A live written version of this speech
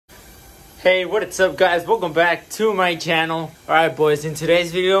Hey, what's up guys? Welcome back to my channel. Alright boys, in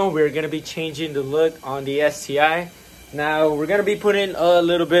today's video we're going to be changing the look on the STI. Now we're going to be putting a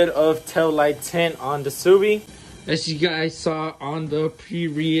little bit of tail light tint on the Subi. As you guys saw on the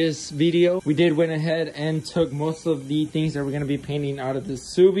previous video, we went ahead and took most of the things that we're going to be painting out of the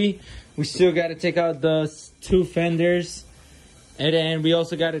Subi. We still got to take out the two fenders, and then we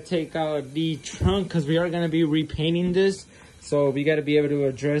also got to take out the trunk because we are going to be repainting this. So we got to be able to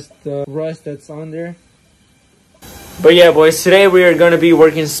address the rust that's on there. But yeah boys, today we are going to be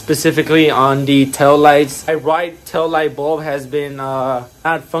working specifically on the tail lights. My right tail light bulb has been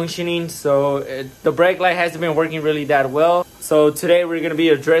not functioning, so the brake light hasn't been working really that well. So today we're going to be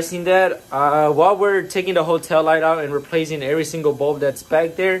addressing that. While we're taking the whole tail light out and replacing every single bulb that's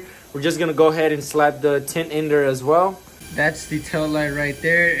back there, we're just going to go ahead and slap the tint in there as well. That's the tail light right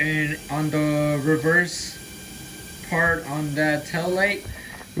there, and on the reverse part on that tail light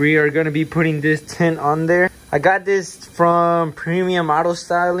we are going to be putting this tint on there. I got this from Premium Auto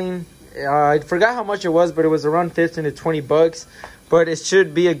Styling. I forgot how much it was, but it was around 15 to 20 bucks. But it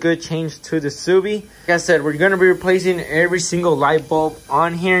should be a good change to the Subi. Like I said, we're going to be replacing every single light bulb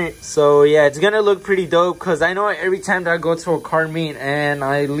on here. So yeah, it's going to look pretty dope, because I know every time that I go to a car meet and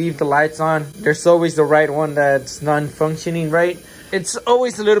I leave the lights on, there's always the right one that's non-functioning right. It's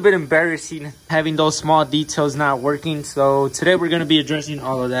always a little bit embarrassing having those small details not working. So today we're going to be addressing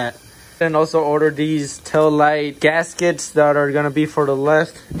all of that. And also order these tail light gaskets that are going to be for the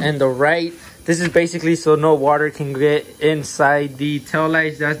left and the right. This is basically so no water can get inside the tail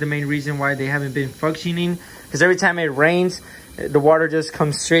lights. That's the main reason why they haven't been functioning. Because every time it rains, the water just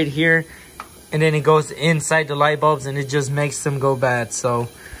comes straight here, and then it goes inside the light bulbs and it just makes them go bad. So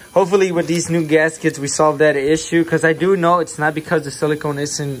hopefully with these new gaskets we solve that issue, because I do know it's not because the silicone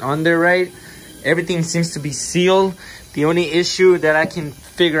isn't on there right. Everything seems to be sealed. The only issue that I can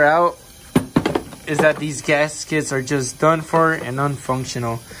figure out is that these gaskets are just done for and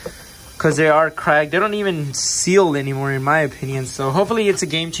unfunctional, because they are cracked. They don't even seal anymore in my opinion. So hopefully it's a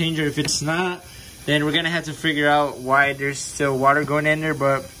game changer. If it's not, then we're gonna have to figure out why there's still water going in there.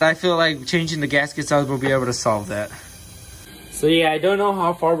 But I feel like changing the gaskets out will be able to solve that. So yeah, I don't know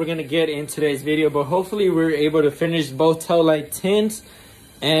how far we're gonna get in today's video, but hopefully we're able to finish both tail light tints,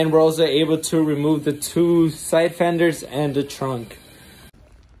 and we're also able to remove the two side fenders and the trunk.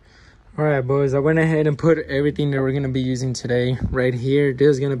 Alright boys, I went ahead and put everything that we're going to be using today right here. This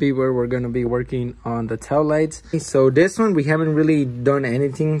is going to be where we're going to be working on the tail lights. So this one, we haven't really done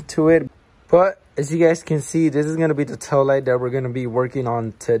anything to it. But as you guys can see, this is going to be the tail light that we're going to be working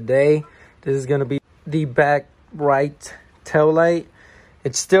on today. This is going to be the back right tail light.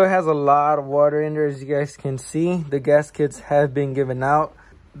 It still has a lot of water in there, as you guys can see. The gaskets have been given out.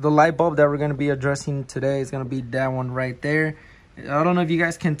 The light bulb that we're going to be addressing today is going to be that one right there. I don't know if you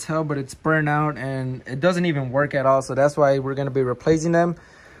guys can tell, but it's burned out and it doesn't even work at all. So that's why we're going to be replacing them.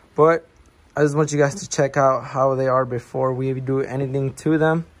 But I just want you guys to check out how they are before we do anything to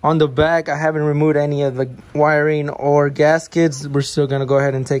them. On the back, I haven't removed any of the wiring or gaskets. We're still going to go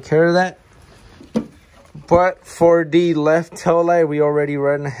ahead and take care of that. But for the left tail light, we already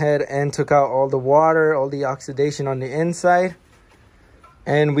ran ahead and took out all the water, all the oxidation on the inside.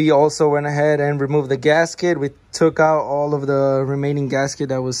 And we also went ahead and removed the gasket. We took out all of the remaining gasket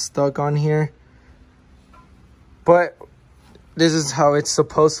that was stuck on here. But this is how it's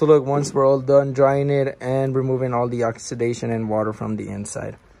supposed to look once we're all done drying it and removing all the oxidation and water from the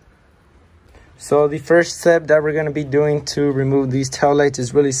inside. So the first step that we're going to be doing to remove these tail lights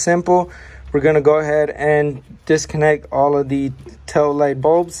is really simple. We're going to go ahead and disconnect all of the tail light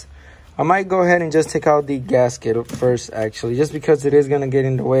bulbs. I might go ahead and just take out the gasket first, actually, just because it is going to get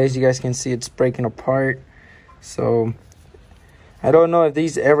in the way. As you guys can see, it's breaking apart. So I don't know if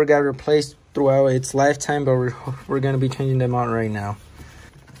these ever got replaced throughout its lifetime, but we're going to be changing them out right now.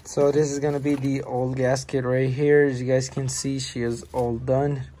 So this is going to be the old gasket right here. As you guys can see, she is all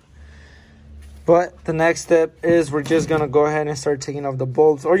done. But the next step is we're just going to go ahead and start taking off the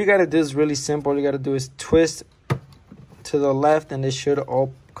bulbs. All you got to do is really simple. All you got to do is twist to the left and it should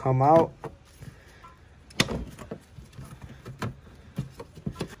all come out.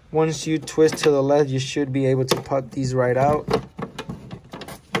 Once you twist to the left, you should be able to pop these right out.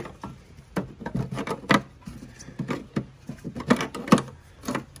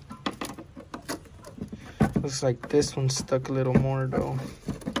 Looks like this one stuck a little more though.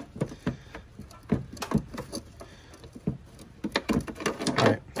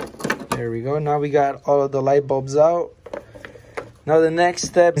 Alright, there we go. Now we got all of the light bulbs out. Now the next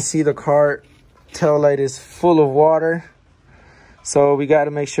step, you see the car tail light is full of water. So we got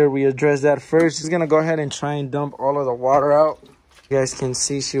to make sure we address that first. Just going to go ahead and try and dump all of the water out. You guys can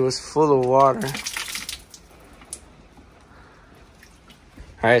see she was full of water.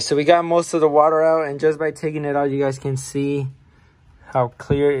 Alright, so we got most of the water out, and just by taking it out, you guys can see how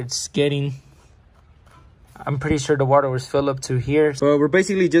clear it's getting. I'm pretty sure the water was filled up to here. So we're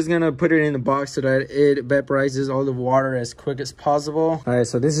basically just gonna put it in the box so that it vaporizes all the water as quick as possible. Alright,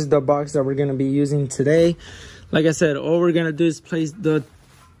 so this is the box that we're gonna be using today. Like I said, all we're gonna do is place the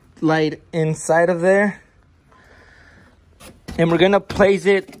light inside of there. And we're gonna place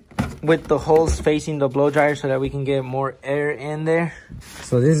it with the holes facing the blow dryer so that we can get more air in there.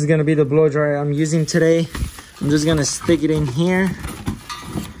 So this is gonna be the blow dryer I'm using today. I'm just gonna stick it in here,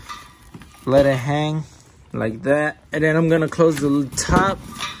 let it hang like that, and then I'm gonna close the top.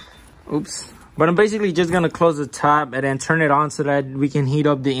 Oops. But I'm basically just gonna close the top and then turn it on so that we can heat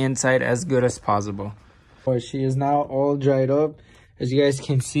up the inside as good as possible. But she is now all dried up. As you guys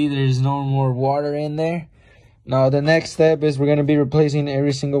can see, there's no more water in there. Now the next step is we're going to be replacing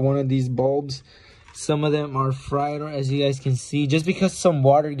every single one of these bulbs. Some of them are fried, as you guys can see, just because some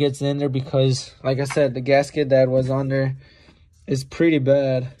water gets in there, because like I said, the gasket that was on there is pretty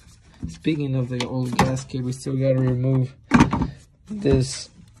bad. Speaking of the old gasket, we still got to remove this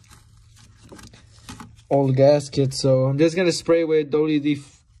old gasket. So I'm just going to spray with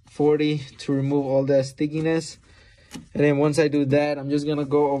WD-40 to remove all that stickiness. And then once I do that, I'm just going to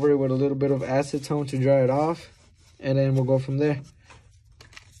go over it with a little bit of acetone to dry it off. And then we'll go from there.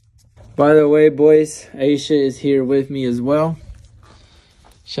 By the way, boys, Aisha is here with me as well.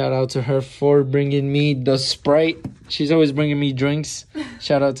 Shout out to her for bringing me the Sprite. She's always bringing me drinks.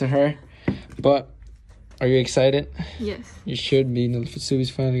 Shout out to her. But are you excited? Yes. You should be. Subi's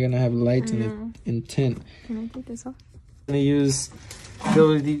finally going to have lights in tint. Can I take this off? I'm going to use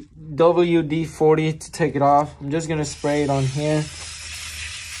WD-40 to take it off. I'm just gonna spray it on here.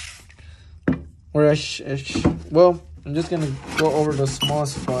 Or well, I'm just gonna go over the small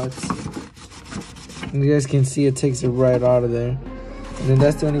spots. And you guys can see it takes it right out of there. And then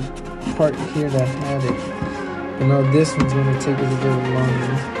that's the only part here that had it. And now this one's gonna take us a little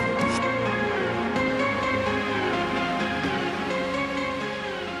longer.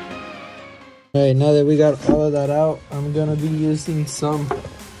 Alright, now that we got all of that out, I'm gonna be using some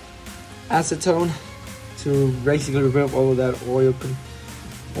acetone to basically remove all of that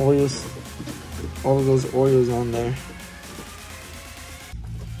all of those oils on there.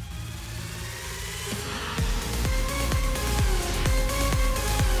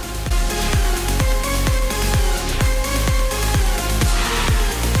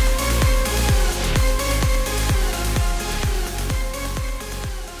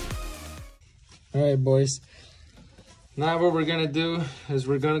 Alright, boys, now what we're gonna do is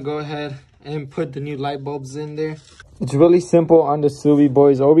we're gonna go ahead and put the new light bulbs in there. It's really simple on the Subi,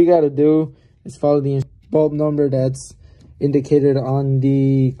 boys. All we gotta do is follow the bulb number that's indicated on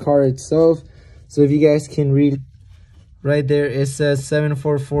the car itself. So if you guys can read right there, it says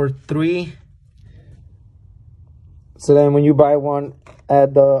 7443. So then when you buy one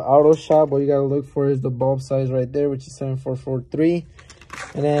at the auto shop, what you gotta look for is the bulb size right there, which is 7443.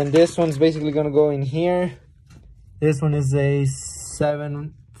 And then this one's basically gonna go in here. This one is a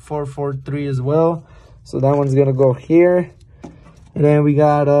 7443 as well. So that one's gonna go here. And then we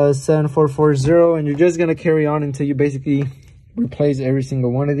got a 7440, and you're just gonna carry on until you basically replace every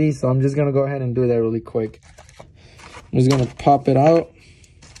single one of these. So I'm just gonna go ahead and do that really quick. I'm just gonna pop it out.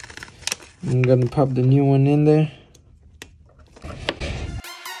 I'm gonna pop the new one in there.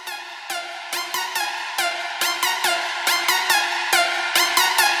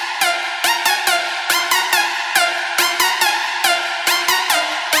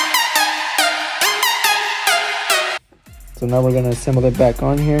 So now we're gonna assemble it back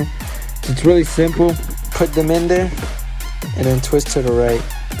on here. It's really simple. Put them in there and then twist to the right.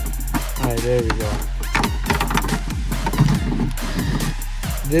 All right, there we go.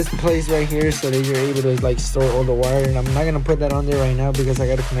 This place right here so that you're able to like store all the wire, and I'm not gonna put that on there right now because I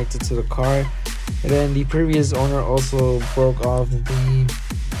gotta connect it to the car. And then the previous owner also broke off the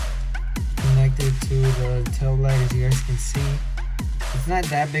connected to the tail light, as you guys can see. It's not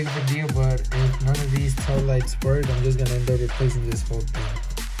that big of a deal, but if none of these tail lights work, I'm just gonna end up replacing this whole thing.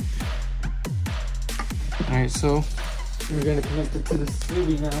 Alright, so we're gonna connect it to the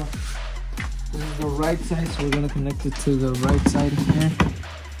Subi now. This is the right side, so we're gonna connect it to the right side here.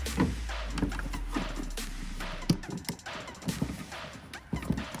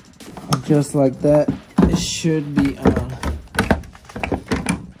 Just like that, it should be on.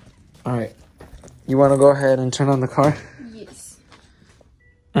 Alright, you wanna go ahead and turn on the car?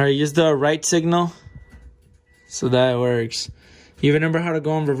 All right, use the right signal so that works. You remember how to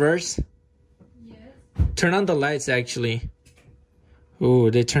go in reverse? Yes. Turn on the lights, actually.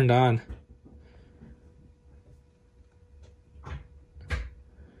 Ooh, they turned on.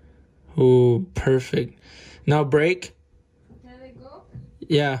 Ooh, perfect. Now brake. Can they go?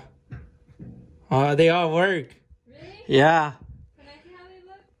 Yeah. They all work. Really? Yeah. Can I see how they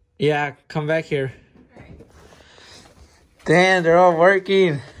look? Yeah, come back here. Alright. Damn, they're all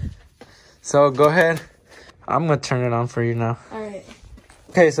working. So go ahead. I'm gonna turn it on for you now. Alright.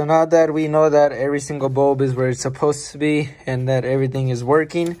 Okay, so now that we know that every single bulb is where it's supposed to be and that everything is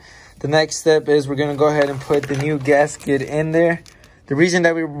working, the next step is we're gonna go ahead and put the new gasket in there. The reason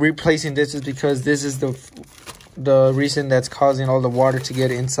that we're replacing this is because this is the reason that's causing all the water to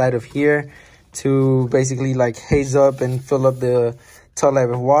get inside of here to basically like haze up and fill up the tail light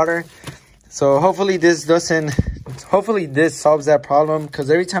with water. So hopefully this solves that problem, because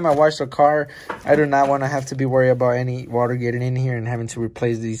every time I wash the car, I do not want to have to be worried about any water getting in here and having to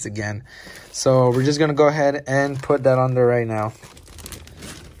replace these again. So we're just gonna go ahead and put that on there right now.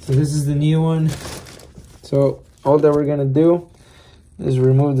 So this is the new one. So all that we're gonna do is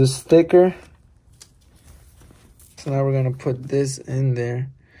remove the sticker. So now we're gonna put this in there.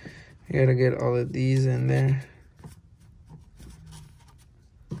 You gotta get all of these in there.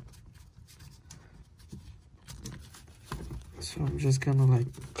 So I'm just gonna like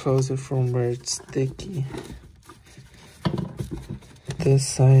close it from where it's sticky. This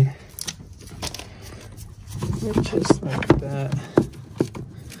side. Just like that.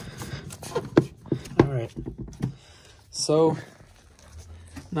 Alright. So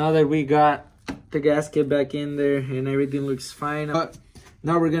now that we got the gasket back in there and everything looks fine,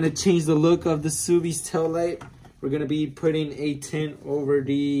 now we're gonna change the look of the Subi's taillight. We're gonna be putting a tint over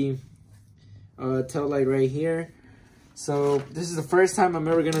the taillight right here. So this is the first time I'm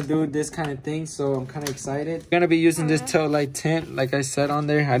ever gonna do this kind of thing, so I'm kind of excited. I'm gonna be using this taillight tint, like I said on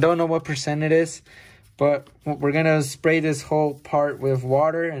there. I don't know what percent it is, but we're gonna spray this whole part with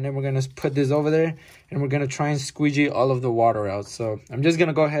water, and then we're gonna put this over there, and we're gonna try and squeegee all of the water out. So I'm just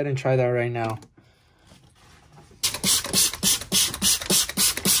gonna go ahead and try that right now.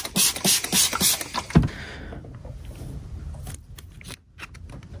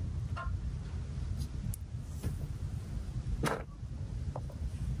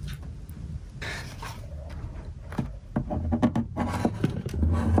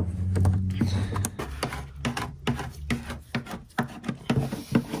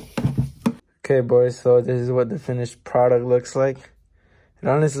 Okay, boys, so this is what the finished product looks like. It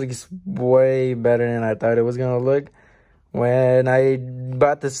honestly looks way better than I thought it was gonna look. When I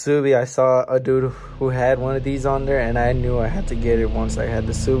bought the Subi, I saw a dude who had one of these on there, and I knew I had to get it once I had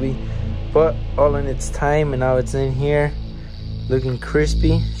the Subi. But all in its time, and now it's in here, looking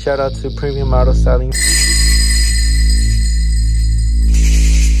crispy. Shout out to Premium Auto Styling.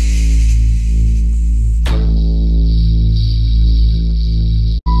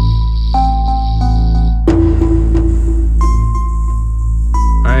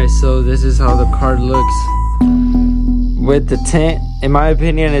 So this is how the car looks with the tint. In my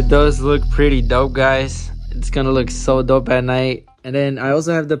opinion, it does look pretty dope, guys. It's gonna look so dope at night. And then I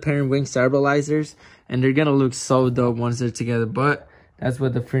also have the Perrin wing stabilizers, and they're gonna look so dope once they're together. But that's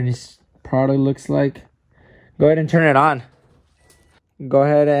what the finished product looks like. Go ahead and turn it on. Go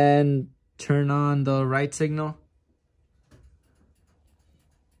ahead and turn on the right signal.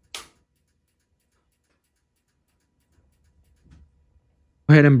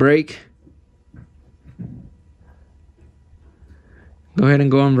 Go ahead and brake. Go ahead and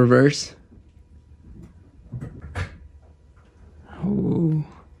go on reverse. Ooh.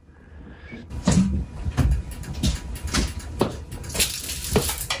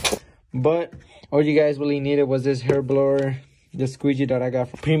 But all you guys really needed was this hair blower, the squeegee that I got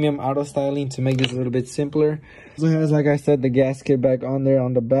from Premium Auto Styling to make this a little bit simpler. So it has, like I said, the gasket back on there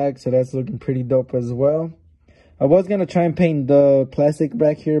on the back, so that's looking pretty dope as well. I was gonna try and paint the plastic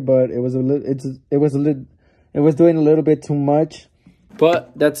back here, but it was doing a little bit too much.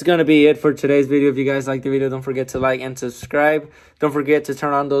 But that's gonna be it for today's video. If you guys like the video, don't forget to like and subscribe. Don't forget to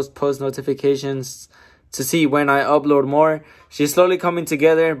turn on those post notifications to see when I upload more. She's slowly coming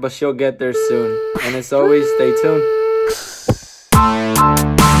together, but she'll get there soon. And as always, stay tuned.